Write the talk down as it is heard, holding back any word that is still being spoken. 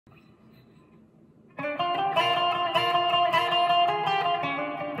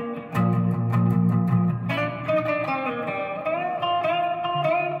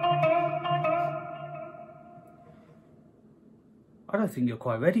don't think you're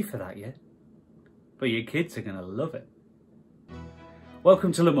quite ready for that yet, but your kids are going to love it.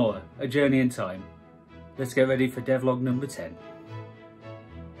 Welcome to Mora, a journey in time. Let's get ready for devlog number 10.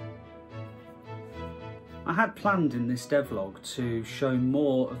 I had planned in this devlog to show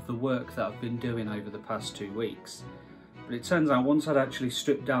more of the work that I've been doing over the past 2 weeks, but it turns out once I'd actually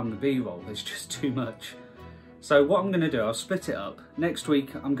stripped down the B-roll, there's just too much. So what I'm going to do, I'll split it up. Next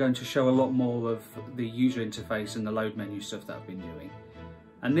week I'm going to show a lot more of the user interface and the load menu stuff that I've been doing.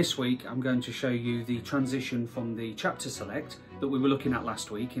 And this week I'm going to show you the transition from the chapter select that we were looking at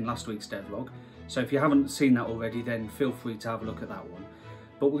last week in last week's devlog. So if you haven't seen that already, then feel free to have a look at that one.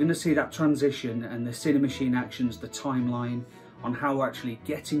 But we're going to see that transition and the cinemachine actions, the timeline on how we're actually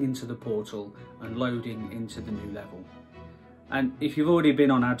getting into the portal and loading into the new level. And if you've already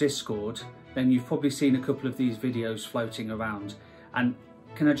been on our Discord, then you've probably seen a couple of these videos floating around. And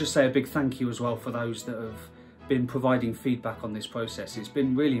can I just say a big thank you as well for those that have been providing feedback on this process. It's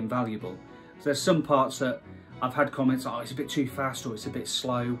been really invaluable. So there's some parts that I've had comments, oh, it's a bit too fast or it's a bit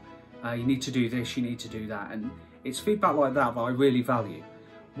slow, you need to do this, you need to do that. And it's feedback like that I really value.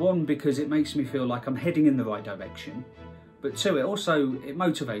 One, because it makes me feel like I'm heading in the right direction, but two, it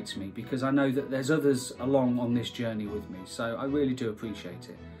motivates me because I know that there's others along on this journey with me, so I really do appreciate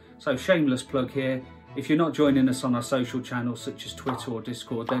it. So shameless plug here, if you're not joining us on our social channels such as Twitter or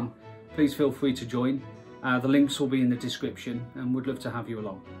Discord, then please feel free to join. The links will be in the description and would love to have you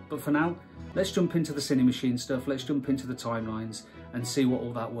along. But for now, let's jump into the cinemachine stuff, let's jump into the timelines and see what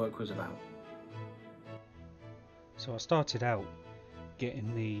all that work was about. So I started out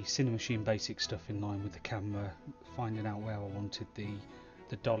getting the cinemachine basic stuff in line with the camera, finding out where I wanted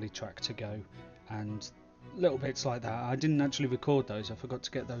the dolly track to go and little bits like that. I didn't actually record those, I forgot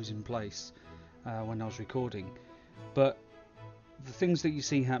to get those in place when I was recording. But the things that you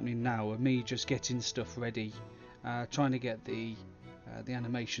see happening now are me just getting stuff ready, trying to get the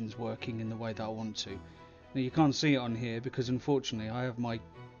animations working in the way that I want to. Now you can't see it on here because unfortunately I have my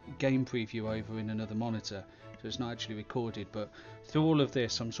game preview over in another monitor, so it's not actually recorded, but through all of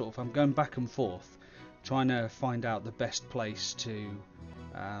this I'm going back and forth trying to find out the best place to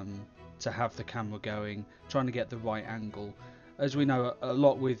have the camera going, trying to get the right angle. As we know, a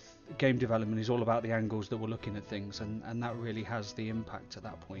lot with game development is all about the angles that we're looking at things, and that really has the impact at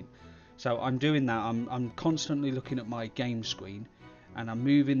that point. So I'm doing that, I'm constantly looking at my game screen and I'm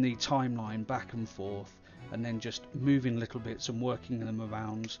moving the timeline back and forth and then just moving little bits and working them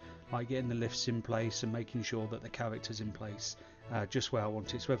around, like getting the lifts in place and making sure that the character's in place just where I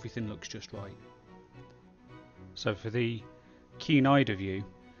want it, so everything looks just right. So for the keen-eyed of you,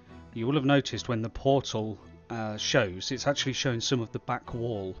 you will have noticed when the portal shows, it's actually showing some of the back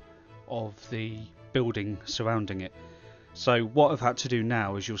wall of the building surrounding it. So what I've had to do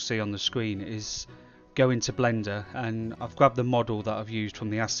now, as you'll see on the screen, is go into Blender, and I've grabbed the model that I've used from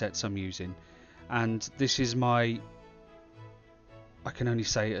the assets I'm using, and this is I can only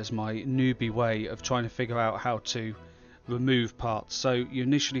say it as my newbie way of trying to figure out how to remove parts. So you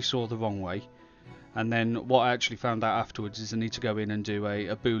initially saw the wrong way, and then what I actually found out afterwards is I need to go in and do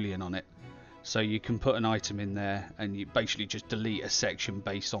a boolean on it. So you can put an item in there and you basically just delete a section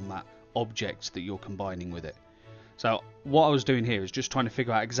based on that object that you're combining with it. So what I was doing here is just trying to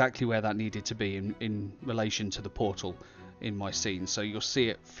figure out exactly where that needed to be in relation to the portal in my scene. So you'll see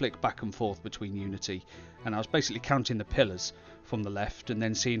it flick back and forth between Unity, and I was basically counting the pillars from the left and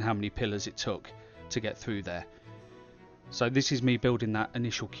then seeing how many pillars it took to get through there. So this is me building that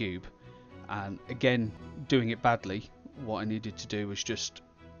initial cube, and again doing it badly. What I needed to do was just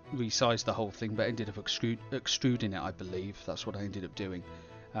resize the whole thing, but ended up extruding it, I believe. That's what I ended up doing,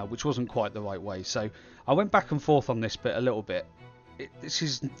 which wasn't quite the right way. So I went back and forth on this bit a little bit. This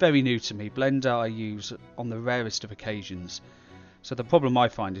is very new to me. Blender I use on the rarest of occasions. So the problem I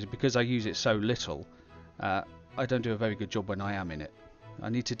find is because I use it so little, I don't do a very good job when I am in it. I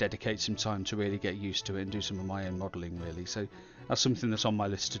need to dedicate some time to really get used to it and do some of my own modelling really. So that's something that's on my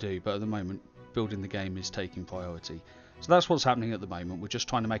list to do, but at the moment building the game is taking priority. So that's what's happening at the moment. We're just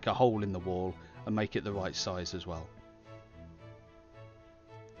trying to make a hole in the wall and make it the right size as well.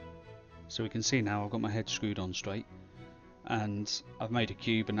 So we can see now I've got my head screwed on straight, and I've made a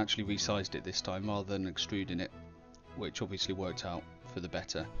cube and actually resized it this time rather than extruding it, which obviously worked out for the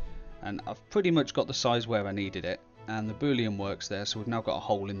better. And I've pretty much got the size where I needed it, and the boolean works there, so we've now got a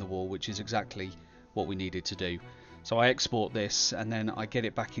hole in the wall, which is exactly what we needed to do. So I export this and then I get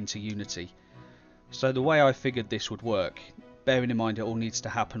it back into Unity. So the way I figured this would work, bearing in mind it all needs to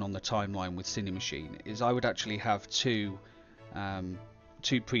happen on the timeline with cinemachine, is I would actually have two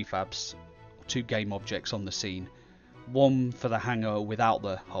prefabs, two game objects on the scene, one for the hangar without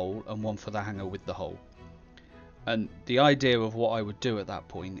the hole and one for the hangar with the hole. And the idea of what I would do at that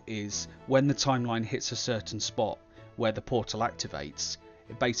point is when the timeline hits a certain spot where the portal activates,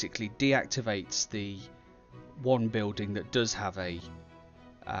 it basically deactivates the one building that does have a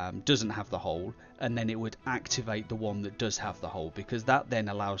doesn't have the hole, and then it would activate the one that does have the hole, because that then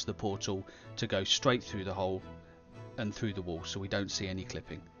allows the portal to go straight through the hole and through the wall, so we don't see any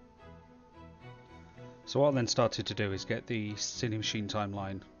clipping. So what I then started to do is get the cinemachine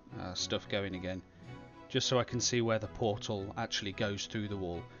timeline stuff going again, just so I can see where the portal actually goes through the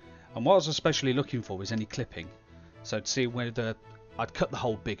wall. And what I was especially looking for was any clipping, so to see whether I'd cut the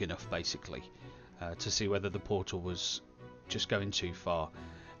hole big enough, basically, to see whether the portal was just going too far.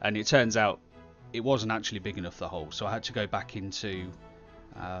 And it turns out it wasn't actually big enough, the hole, so I had to go back into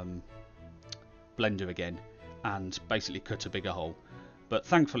Blender again and basically cut a bigger hole. But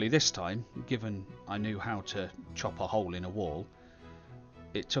thankfully this time, given I knew how to chop a hole in a wall,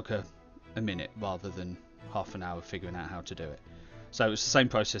 it took a minute rather than half an hour figuring out how to do it. So it was the same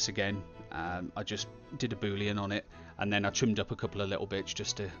process again. I just did a boolean on it, and then I trimmed up a couple of little bits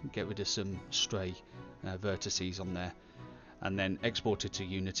just to get rid of some stray vertices on there, and then exported to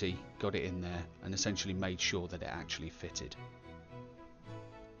Unity, got it in there, and essentially made sure that it actually fitted.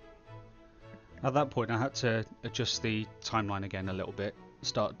 At that point I had to adjust the timeline again a little bit,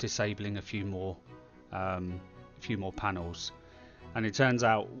 start disabling a few more panels, and it turns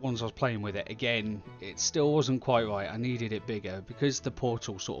out once I was playing with it again, it still wasn't quite right. I needed it bigger because the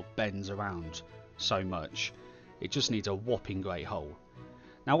portal sort of bends around so much. It just needs a whopping great hole.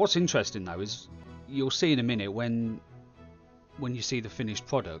 Now what's interesting though is you'll see in a minute when you see the finished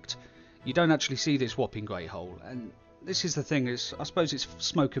product, you don't actually see this whopping great hole. And this is the thing, is I suppose it's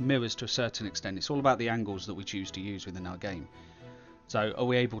smoke and mirrors to a certain extent. It's all about the angles that we choose to use within our game. So are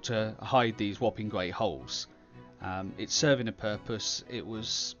we able to hide these whopping great holes? It's serving a purpose. It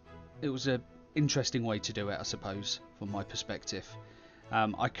was an interesting way to do it, I suppose, from my perspective.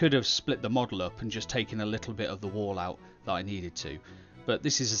 I could have split the model up and just taken a little bit of the wall out that I needed to, but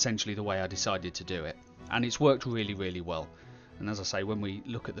this is essentially the way I decided to do it, and it's worked really, really well. And as I say, when we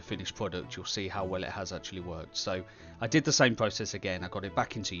look at the finished product, you'll see how well it has actually worked. So I did the same process again. I got it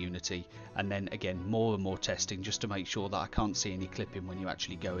back into Unity, and then again more and more testing just to make sure that I can't see any clipping when you're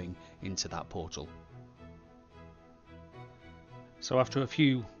actually going into that portal. So after a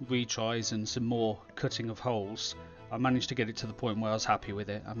few retries and some more cutting of holes, I managed to get it to the point where I was happy with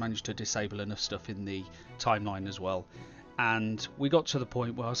it. I managed to disable enough stuff in the timeline as well, and we got to the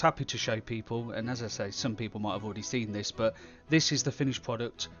point where I was happy to show people. And as I say, some people might have already seen this, but this is the finished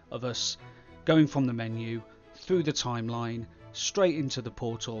product of us going from the menu through the timeline straight into the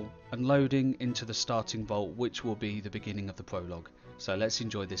portal and loading into the starting vault, which will be the beginning of the prologue. So let's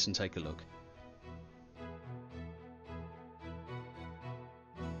enjoy this and take a look.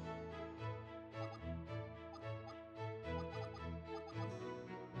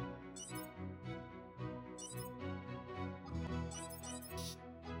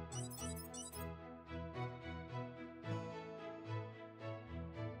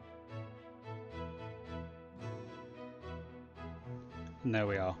 And there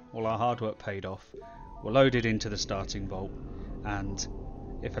we are, all our hard work paid off. We're loaded into the starting vault, and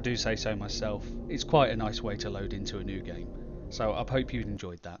if I do say so myself, it's quite a nice way to load into a new game. So I hope you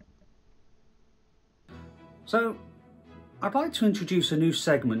enjoyed that. So I'd like to introduce a new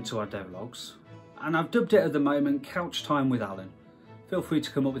segment to our devlogs, and I've dubbed it at the moment Couch Time with Allan. Feel free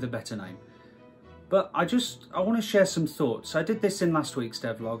to come up with a better name. But I want to share some thoughts. I did this in last week's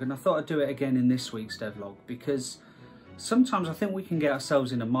devlog, and I thought I'd do it again in this week's devlog, because sometimes I think we can get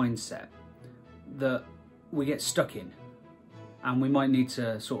ourselves in a mindset that we get stuck in, and we might need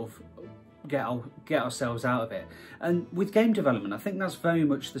to sort of get ourselves out of it. And with game development, I think that's very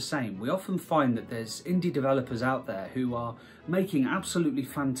much the same. We often find that there's indie developers out there who are making absolutely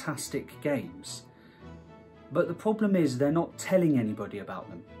fantastic games, but the problem is they're not telling anybody about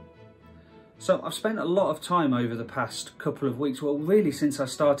them. So I've spent a lot of time over the past couple of weeks, well really since I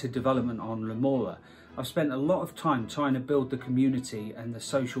started development on Mora, I've spent a lot of time trying to build the community and the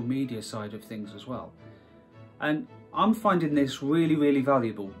social media side of things as well. And I'm finding this really, really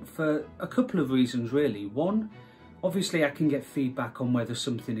valuable for a couple of reasons really. One, obviously I can get feedback on whether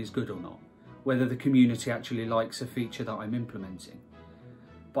something is good or not, whether the community actually likes a feature that I'm implementing.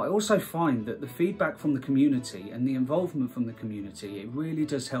 But I also find that the feedback from the community and the involvement from the community, it really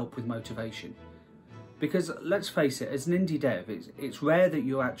does help with motivation. Because let's face it, as an indie dev, it's rare that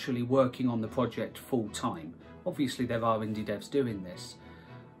you're actually working on the project full time. Obviously there are indie devs doing this,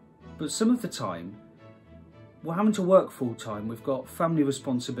 but some of the time we're having to work full time. We've got family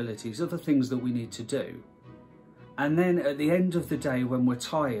responsibilities, other things that we need to do. And then at the end of the day, when we're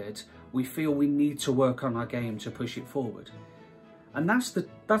tired, we feel we need to work on our game to push it forward. And that's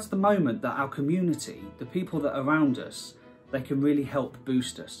the moment that our community, the people that are around us, they can really help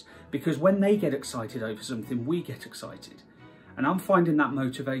boost us. Because when they get excited over something, we get excited. And I'm finding that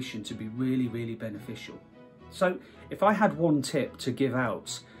motivation to be really, really beneficial. So if I had one tip to give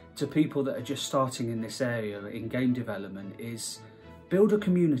out to people that are just starting in this area in game development, is build a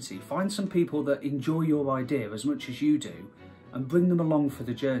community. Find some people that enjoy your idea as much as you do and bring them along for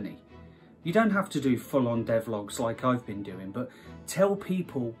the journey. You don't have to do full-on devlogs like I've been doing, but tell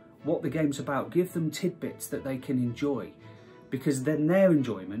people what the game's about. Give them tidbits that they can enjoy, because then their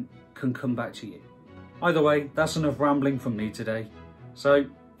enjoyment can come back to you. Either way, that's enough rambling from me today. So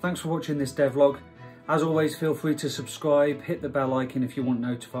thanks for watching this devlog. As always, feel free to subscribe, hit the bell icon if you want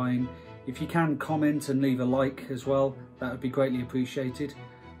notifying. If you can, comment and leave a like as well, that would be greatly appreciated.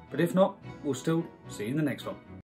 But if not, we'll still see you in the next one.